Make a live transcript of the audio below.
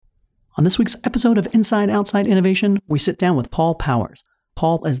On this week's episode of Inside Outside Innovation, we sit down with Paul Powers.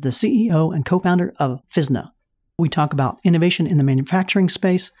 Paul is the CEO and co-founder of FISNA. We talk about innovation in the manufacturing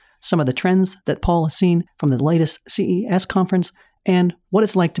space, some of the trends that Paul has seen from the latest CES conference, and what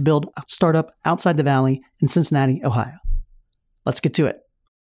it's like to build a startup outside the Valley in Cincinnati, Ohio. Let's get to it.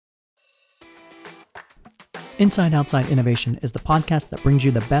 Inside Outside Innovation is the podcast that brings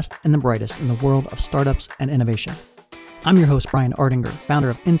you the best and the brightest in the world of startups and innovation. I'm your host, Brian Ardinger,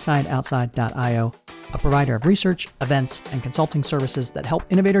 founder of InsideOutside.io, a provider of research, events, and consulting services that help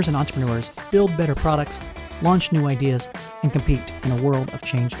innovators and entrepreneurs build better products, launch new ideas, and compete in a world of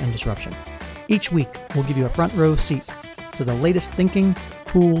change and disruption. Each week, we'll give you a front row seat to the latest thinking,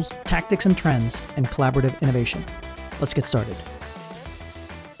 tools, tactics, and trends in collaborative innovation. Let's get started.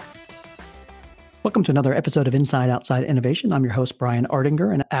 Welcome to another episode of Inside Outside Innovation. I'm your host, Brian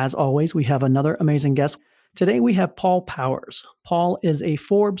Ardinger, and as always, we have another amazing guest. Today, we have Paul Powers. Paul is a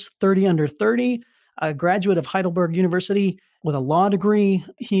Forbes 30 under 30, a graduate of Heidelberg University with a law degree.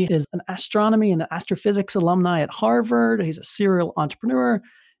 He is an astronomy and astrophysics alumni at Harvard. He's a serial entrepreneur,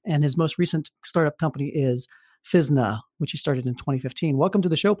 and his most recent startup company is FISNA, which he started in 2015. Welcome to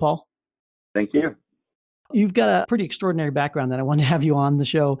the show, Paul. Thank you. You've got a pretty extraordinary background that I wanted to have you on the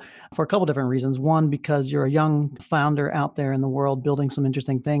show for a couple different reasons. One, because you're a young founder out there in the world building some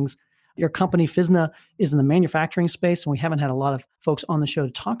interesting things. Your company, FISNA, is in the manufacturing space, and we haven't had a lot of folks on the show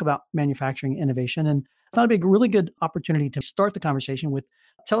to talk about manufacturing innovation. And I thought it'd be a really good opportunity to start the conversation with,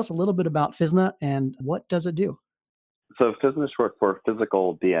 tell us a little bit about FISNA and what does it do? So FISNA is short for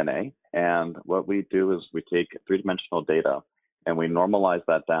physical DNA. And what we do is we take three-dimensional data and we normalize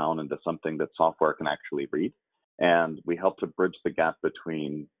that down into something that software can actually read. And we help to bridge the gap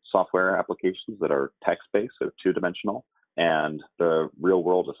between software applications that are text-based, so two-dimensional, and the real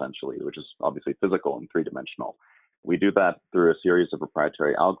world, essentially, which is obviously physical and three-dimensional. We do that through a series of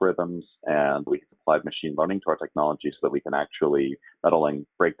proprietary algorithms, and we applied machine learning to our technology so that we can actually not only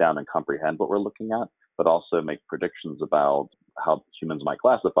break down and comprehend what we're looking at, but also make predictions about how humans might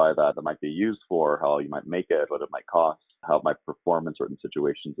classify that, it might be used for, how you might make it, what it might cost, how it might perform in certain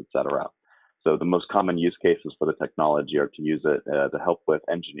situations, et cetera. So the most common use cases for the technology are to use it to help with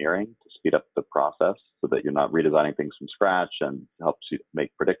engineering, to speed up the process so that you're not redesigning things from scratch, and helps you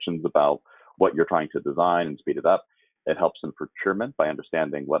make predictions about what you're trying to design and speed it up. It helps in procurement by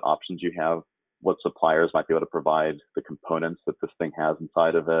understanding what options you have, what suppliers might be able to provide the components that this thing has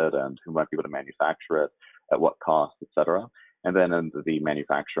inside of it, and who might be able to manufacture it, at what cost, et cetera. And then in the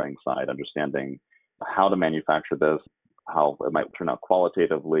manufacturing side, understanding how to manufacture this, how it might turn out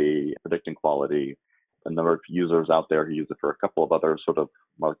qualitatively, predicting quality, a number of users out there who use it for a couple of other sort of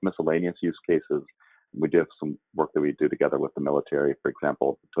like miscellaneous use cases. We do have some work that we do together with the military, for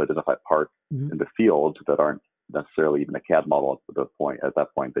example, to identify parts in the field that aren't necessarily even a CAD model at that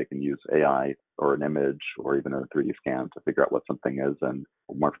point. They can use AI or an image or even a 3D scan to figure out what something is and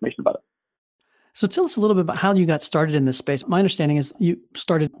more information about it. So tell us a little bit about how you got started in this space. My understanding is you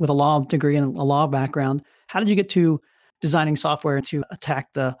started with a law degree and a law background. How did you get to designing software to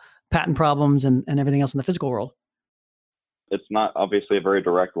attack the patent problems and everything else in the physical world? It's not obviously a very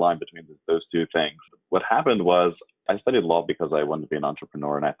direct line between those two things. What happened was I studied law because I wanted to be an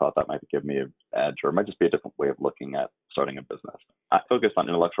entrepreneur, and I thought that might give me an edge, or it might just be a different way of looking at starting a business. I focused on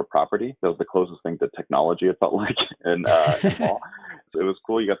intellectual property. That was the closest thing to technology, it felt like, in law. So it was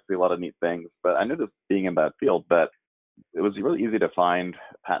cool. You got to see a lot of neat things. But I knew this being in that field that it was really easy to find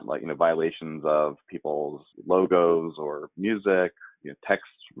patent, violations of people's logos or music, text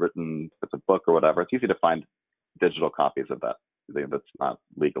written, if it's a book or whatever. It's easy to find digital copies of that that's not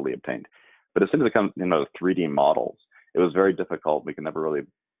legally obtained. But as soon as it comes, 3D models, it was very difficult. We can never really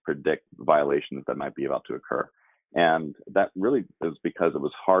predict violations that might be about to occur. And that really is because it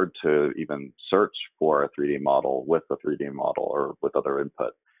was hard to even search for a 3D model with a 3D model or with other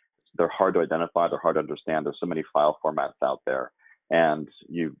input. They're hard to identify. They're hard to understand. There's so many file formats out there. And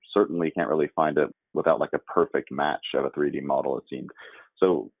you certainly can't really find it without like a perfect match of a 3D model, it seemed.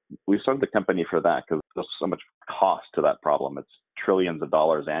 So we started the company for that because there's so much cost to that problem. It's trillions of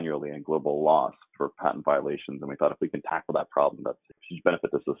dollars annually in global loss for patent violations. And we thought if we can tackle that problem, that's a huge benefit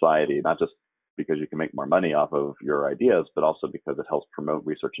to society, not just because you can make more money off of your ideas, but also because it helps promote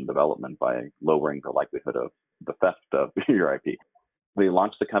research and development by lowering the likelihood of the theft of your IP. We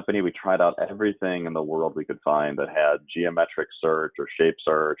launched the company. We tried out everything in the world we could find that had geometric search or shape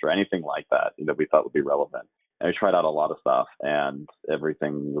search or anything like that, we thought would be relevant. And we tried out a lot of stuff, and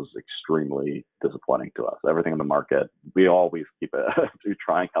everything was extremely disappointing to us. Everything in the market, we always keep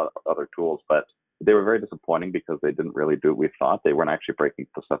trying out other tools, but they were very disappointing because they didn't really do what we thought. They weren't actually breaking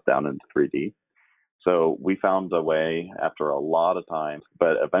the stuff down into 3D. So we found a way after a lot of time,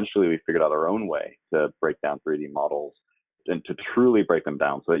 but eventually we figured out our own way to break down 3D models and to truly break them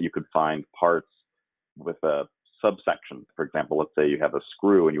down so that you could find parts with a subsection. For example, let's say you have a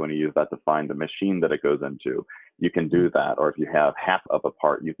screw and you want to use that to find the machine that it goes into. You can do that. Or if you have half of a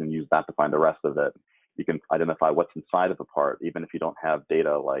part, you can use that to find the rest of it. You can identify what's inside of the part, even if you don't have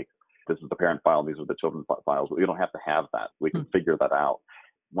data like this is the parent file, these are the children's files. We don't have to have that. We can figure that out.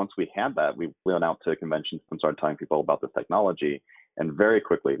 Once we had that, we went out to conventions and started telling people about this technology. And very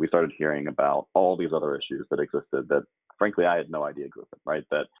quickly, we started hearing about all these other issues that existed that, frankly, I had no idea existed, right?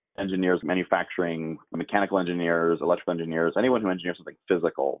 That engineers, manufacturing, mechanical engineers, electrical engineers, anyone who engineers something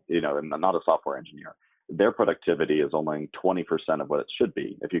physical, and not a software engineer, their productivity is only 20% of what it should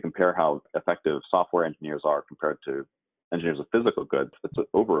be. If you compare how effective software engineers are compared to engineers of physical goods, it's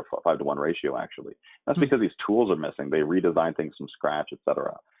over a 5-to-1 ratio, actually. That's because these tools are missing. They redesign things from scratch, et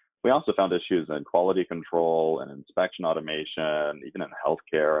cetera. We also found issues in quality control and inspection automation, even in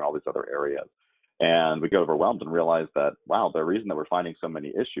healthcare and all these other areas. And we got overwhelmed and realized that, wow, the reason that we're finding so many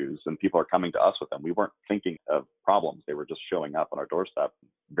issues and people are coming to us with them, we weren't thinking of problems. They were just showing up on our doorstep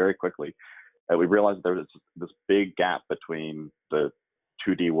very quickly. And we realized there was this big gap between the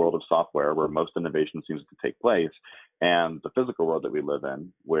 2D world of software, where most innovation seems to take place, and the physical world that we live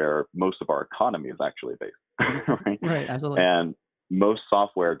in, where most of our economy is actually based. Right? Right, absolutely. And most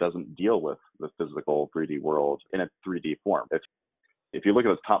software doesn't deal with the physical 3D world in a 3D form. If you look at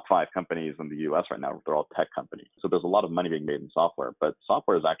the top 5 companies in the US right now, they're all tech companies. So there's a lot of money being made in software, but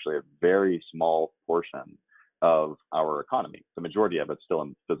software is actually a very small portion of our economy. The majority of it's still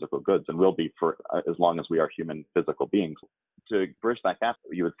in physical goods and will be for as long as we are human physical beings. To bridge that gap,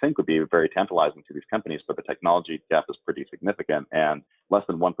 you would think would be very tantalizing to these companies, but the technology gap is pretty significant, and less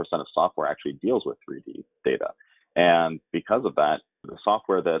than 1% of software actually deals with 3D data. And because of that, the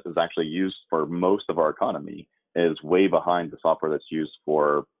software that is actually used for most of our economy is way behind the software that's used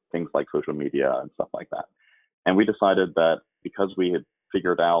for things like social media and stuff like that. And we decided that because we had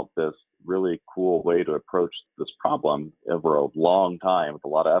figured out this really cool way to approach this problem over a long time with a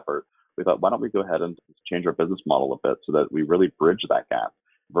lot of effort, we thought, why don't we go ahead and change our business model a bit so that we really bridge that gap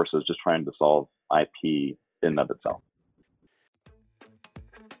versus just trying to solve IP in and of itself.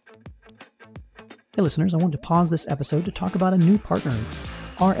 Hey listeners, I wanted to pause this episode to talk about a new partner,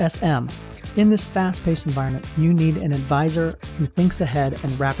 RSM. In this fast-paced environment, you need an advisor who thinks ahead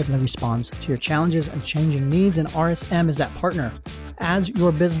and rapidly responds to your challenges and changing needs, and RSM is that partner. As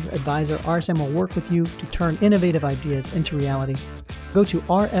your business advisor, RSM will work with you to turn innovative ideas into reality. Go to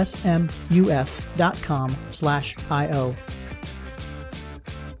rsmus.com/io.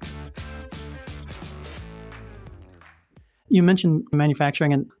 You mentioned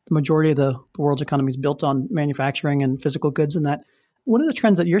manufacturing, and the majority of the world's economy is built on manufacturing and physical goods and that. What are the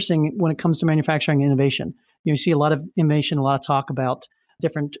trends that you're seeing when it comes to manufacturing innovation? You see a lot of innovation, a lot of talk about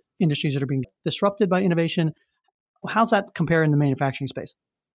different industries that are being disrupted by innovation. How's that compare in the manufacturing space?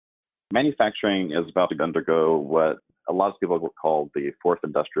 Manufacturing is about to undergo what a lot of people would call the fourth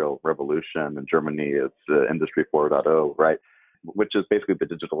industrial revolution. In Germany, it's Industry 4.0, right? Which is basically the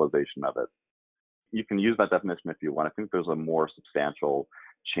digitalization of it. You can use that definition if you want. I think there's a more substantial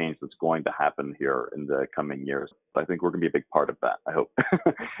change that's going to happen here in the coming years. I think we're going to be a big part of that, I hope.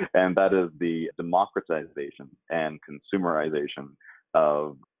 And that is the democratization and consumerization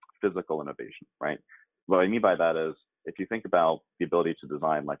of physical innovation, right? What I mean by that is, if you think about the ability to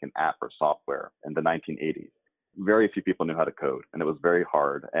design like an app or software in the 1980s, very few people knew how to code, and it was very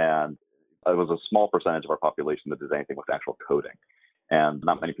hard. And it was a small percentage of our population that did anything with actual coding. And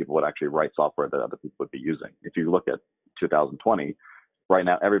not many people would actually write software that other people would be using. If you look at 2020, right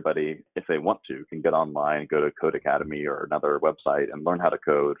now, everybody, if they want to, can get online, go to Code Academy or another website and learn how to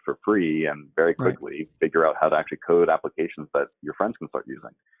code for free and very quickly figure out how to actually code applications that your friends can start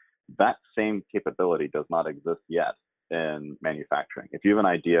using. That same capability does not exist yet in manufacturing. If you have an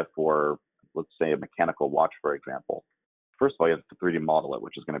idea for, let's say, a mechanical watch, for example, first of all, you have to 3D model it,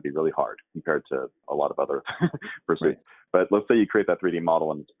 which is going to be really hard compared to a lot of other pursuits. Right. But let's say you create that 3D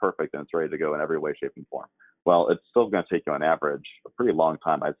model and it's perfect and it's ready to go in every way, shape, and form. Well, it's still going to take you on average a pretty long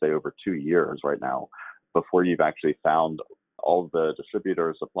time, I'd say over 2 years right now, before you've actually found all the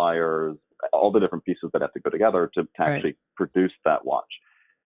distributors, suppliers, all the different pieces that have to go together to actually produce that watch.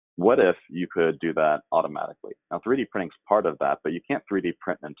 What if you could do that automatically? Now, 3D printing is part of that, but you can't 3D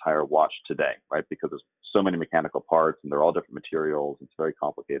print an entire watch today, right? Because there's so many mechanical parts and they're all different materials. It's very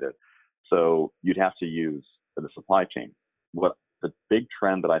complicated. So you'd have to use the supply chain. What the big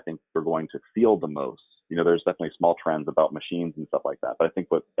trend that I think we're going to feel the most, there's definitely small trends about machines and stuff like that. But I think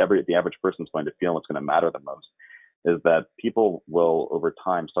what the average person is going to feel and what's going to matter the most is that people will, over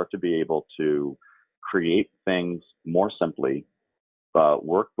time, start to be able to create things more simply,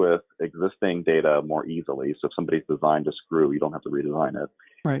 work with existing data more easily. So if somebody's designed a screw, you don't have to redesign it.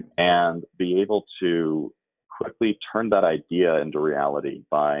 Right. And be able to quickly turn that idea into reality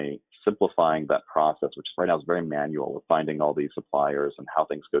by simplifying that process, which right now is very manual of finding all these suppliers and how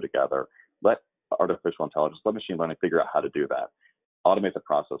things go together. Let artificial intelligence, let machine learning figure out how to do that, automate the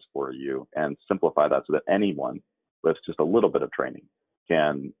process for you, and simplify that so that anyone with just a little bit of training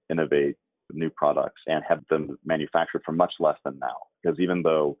can innovate new products and have them manufactured for much less than now. Because even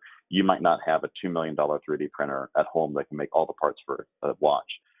though you might not have a $2 million 3D printer at home that can make all the parts for a watch,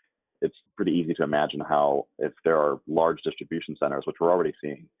 it's pretty easy to imagine how if there are large distribution centers, which we're already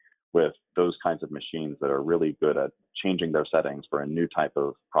seeing, with those kinds of machines that are really good at changing their settings for a new type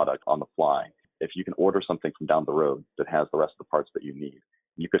of product on the fly, if you can order something from down the road that has the rest of the parts that you need,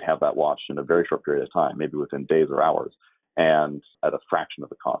 you could have that watch in a very short period of time, maybe within days or hours, and at a fraction of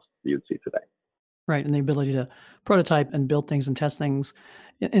the cost that you'd see today. Right. And the ability to prototype and build things and test things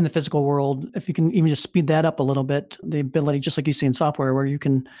in the physical world. If you can even just speed that up a little bit, the ability, just like you see in software, where you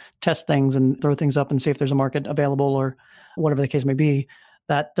can test things and throw things up and see if there's a market available or whatever the case may be,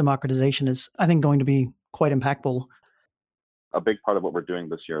 that democratization is, I think, going to be quite impactful. A big part of what we're doing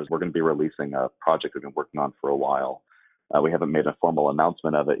this year is we're going to be releasing a project we've been working on for a while. We haven't made a formal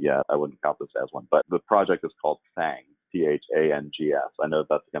announcement of it yet. I wouldn't count this as one, but the project is called THANGS, THANGS. I know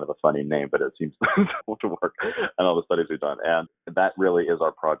that's kind of a funny name, but it seems to work in all the studies we've done. And that really is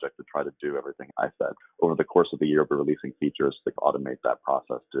our project to try to do everything I said. Over the course of the year, we're releasing features to automate that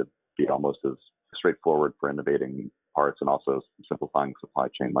process to be almost as straightforward for innovating parts and also simplifying supply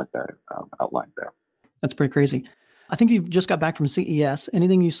chain like that outlined there. That's pretty crazy. I think you just got back from CES.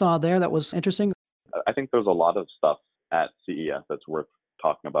 Anything you saw there that was interesting? I think there's a lot of stuff at CES that's worth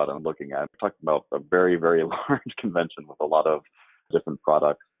talking about and looking at. We're talking about a very, very large convention with a lot of different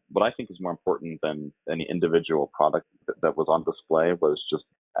products. What I think is more important than any individual product that was on display was just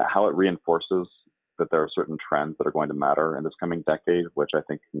how it reinforces that there are certain trends that are going to matter in this coming decade, which I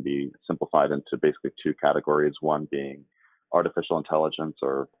think can be simplified into basically two categories, one being artificial intelligence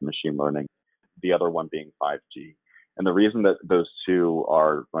or machine learning, the other one being 5G. And the reason that those two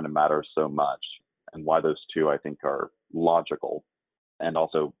are going to matter so much and why those two I think are logical, and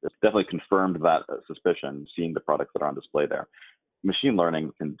also it's definitely confirmed that suspicion seeing the products that are on display there. Machine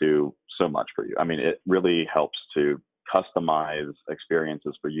learning can do so much for you. I mean, it really helps to customize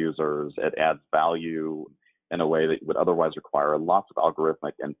experiences for users. It adds value in a way that would otherwise require lots of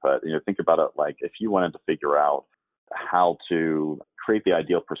algorithmic input. Think about it like if you wanted to figure out how to create the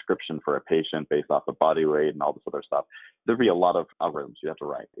ideal prescription for a patient based off of body weight and all this other stuff, there'd be a lot of algorithms you have to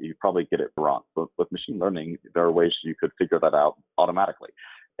write. You probably get it wrong. But with machine learning, there are ways you could figure that out automatically.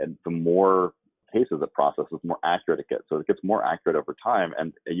 And the more cases it processes, the more accurate it gets. So it gets more accurate over time,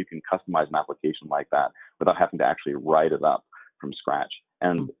 and you can customize an application like that without having to actually write it up from scratch.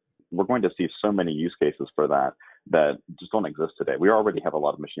 And we're going to see so many use cases for that just don't exist today. We already have a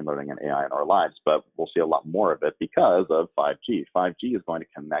lot of machine learning and AI in our lives, but we'll see a lot more of it because of 5G. 5G is going to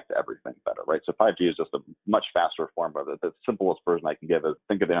connect everything better, right? So 5G is just a much faster form of it. The simplest version I can give is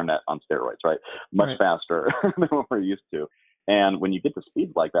think of the internet on steroids, right? Much faster than what we're used to. And when you get to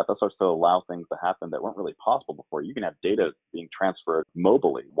speeds like that, that starts to allow things to happen that weren't really possible before. You can have data being transferred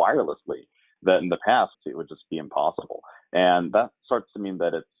mobily, wirelessly, that in the past it would just be impossible. And that starts to mean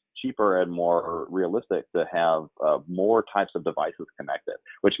that it's cheaper and more realistic to have more types of devices connected,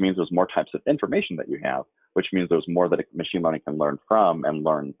 which means there's more types of information that you have, which means there's more that machine learning can learn from and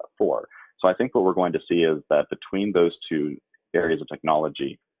learn for. So I think what we're going to see is that between those two areas of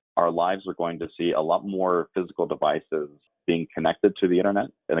technology, our lives are going to see a lot more physical devices being connected to the internet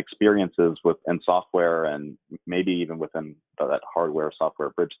and experiences within software and maybe even within that hardware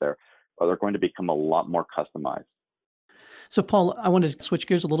software bridge there, are going to become a lot more customized. So, Paul, I wanted to switch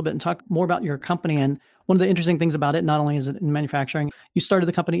gears a little bit and talk more about your company. And one of the interesting things about it, not only is it in manufacturing, you started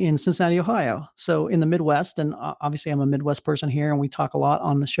the company in Cincinnati, Ohio. So in the Midwest, and obviously I'm a Midwest person here, and we talk a lot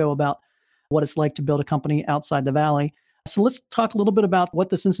on the show about what it's like to build a company outside the Valley. So let's talk a little bit about what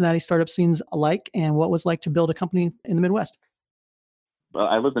the Cincinnati startup scene's like and what it was like to build a company in the Midwest. Well,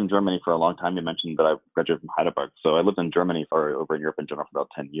 I lived in Germany for a long time. You mentioned that I graduated from Heidelberg. So I lived in Germany over in Europe in general for about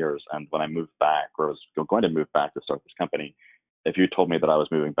 10 years. And when I moved back, or was going to move back to start this company, if you told me that I was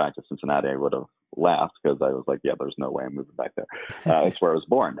moving back to Cincinnati, I would have laughed because I was like, yeah, there's no way I'm moving back there. It's where I was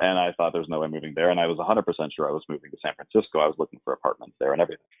born. And I thought there's no way I'm moving there. And I was 100% sure I was moving to San Francisco. I was looking for apartments there and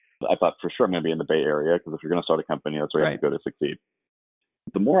everything. I thought for sure I'm going to be in the Bay Area because if you're going to start a company, that's where you have to go to succeed.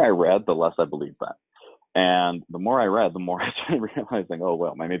 The more I read, the less I believed that. And the more I read, the more I started realizing, oh,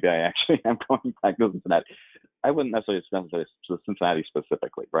 well, maybe I actually am going back to Cincinnati. I wouldn't necessarily to Cincinnati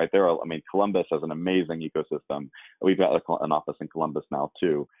specifically, right? Columbus has an amazing ecosystem. We've got an office in Columbus now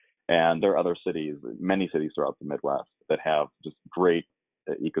too. And there are other cities, many cities throughout the Midwest that have just great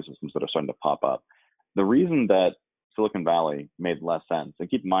ecosystems that are starting to pop up. The reason that Silicon Valley made less sense, and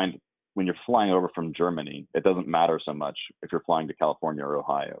keep in mind, when you're flying over from Germany, it doesn't matter so much if you're flying to California or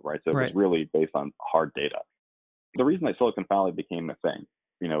Ohio, right? So it was really based on hard data. The reason that Silicon Valley became a thing,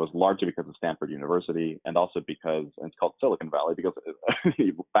 was largely because of Stanford University, and also because, and it's called Silicon Valley, because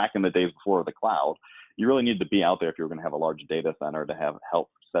back in the days before the cloud, you really needed to be out there if you were going to have a large data center to have help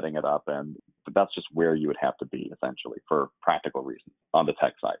setting it up. And that's just where you would have to be, essentially, for practical reasons on the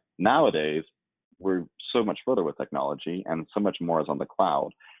tech side. Nowadays, we're so much further with technology, and so much more is on the cloud,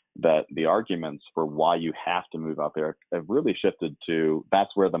 that the arguments for why you have to move out there have really shifted to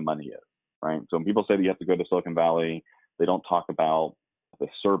that's where the money is, right? So when people say that you have to go to Silicon Valley, they don't talk about the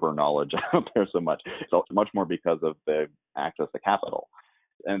server knowledge out there so much. So much more because of the access to capital.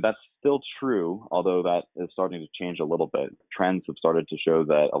 And that's still true, although that is starting to change a little bit. Trends have started to show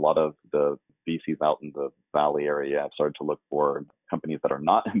that a lot of the VCs out in the Valley area have started to look for companies that are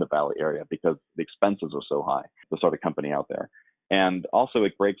not in the Valley area because the expenses are so high to start a company out there. And also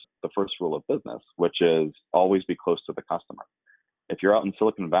it breaks the first rule of business, which is always be close to the customer. If you're out in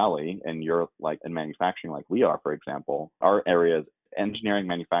Silicon Valley and you're like in manufacturing like we are, for example, our area is engineering,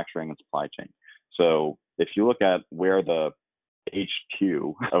 manufacturing, and supply chain. So if you look at where the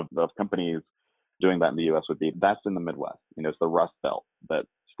HQ of companies doing that in the US would be, that's in the Midwest. It's the Rust Belt that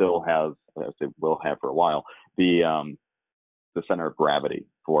still has, as it will have for a while, the center of gravity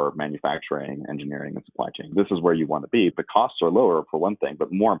for manufacturing, engineering, and supply chain. This is where you want to be. The costs are lower for one thing,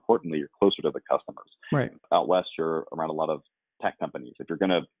 but more importantly, you're closer to the customers. Right. Out west, you're around a lot of tech companies. If you're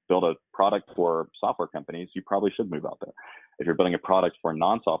going to build a product for software companies, you probably should move out there. If you're building a product for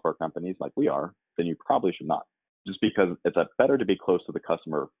non-software companies like we are, then you probably should not, just because it's better to be close to the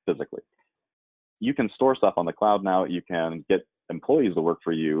customer physically. You can store stuff on the cloud now. You can get employees to work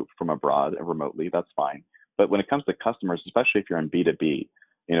for you from abroad and remotely. That's fine. But when it comes to customers, especially if you're in B2B,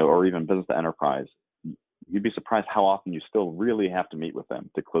 or even business to enterprise, you'd be surprised how often you still really have to meet with them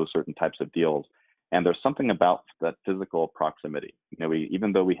to close certain types of deals. And there's something about that physical proximity.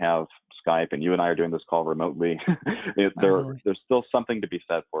 Even though we have Skype and you and I are doing this call remotely, there's still something to be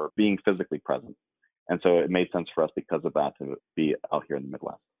said for being physically present. And so it made sense for us because of that to be out here in the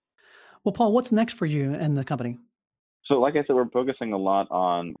Midwest. Well, Paul, what's next for you and the company? So like I said, we're focusing a lot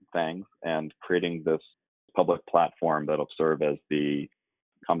on things and creating this public platform that'll serve as the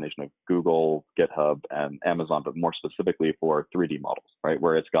combination of Google, GitHub, and Amazon, but more specifically for 3D models, right?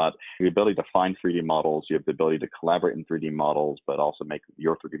 Where it's got the ability to find 3D models, you have the ability to collaborate in 3D models, but also make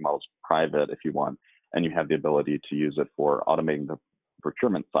your 3D models private if you want. And you have the ability to use it for automating the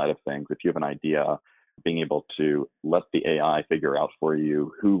procurement side of things. If you have an idea, being able to let the AI figure out for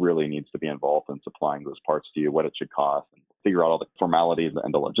you who really needs to be involved in supplying those parts to you, what it should cost, and figure out all the formalities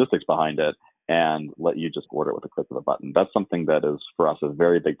and the logistics behind it, and let you just order it with a click of a button. That's something that is, for us, a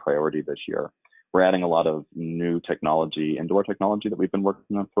very big priority this year. We're adding a lot of new technology, indoor technology that we've been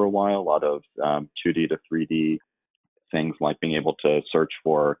working on for a while, a lot of 2D to 3D things like being able to search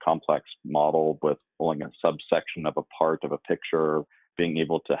for a complex model with pulling a subsection of a part of a picture, being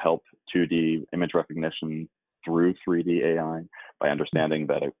able to help 2D image recognition through 3D AI by understanding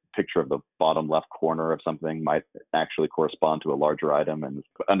that a picture of the bottom left corner of something might actually correspond to a larger item, and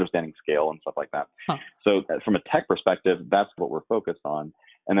understanding scale and stuff like that. So from a tech perspective, that's what we're focused on.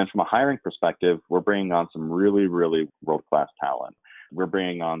 And then from a hiring perspective, we're bringing on some really, really world-class talent. We're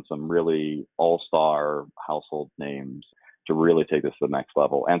bringing on some really all-star household names to really take this to the next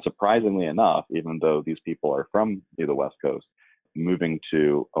level. And surprisingly enough, even though these people are from the West Coast, moving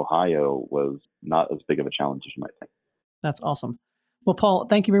to Ohio was not as big of a challenge as you might think. That's awesome. Well, Paul,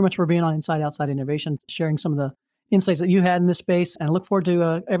 thank you very much for being on Inside Outside Innovation, sharing some of the insights that you had in this space, and I look forward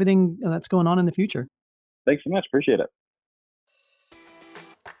to everything that's going on in the future. Thanks so much. Appreciate it.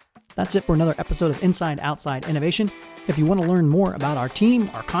 That's it for another episode of Inside Outside Innovation. If you want to learn more about our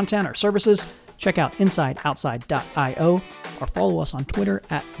team, our content, our services, check out insideoutside.io or follow us on Twitter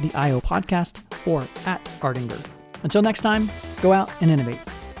 @the IO Podcast or @Ardinger. Until next time, go out and innovate.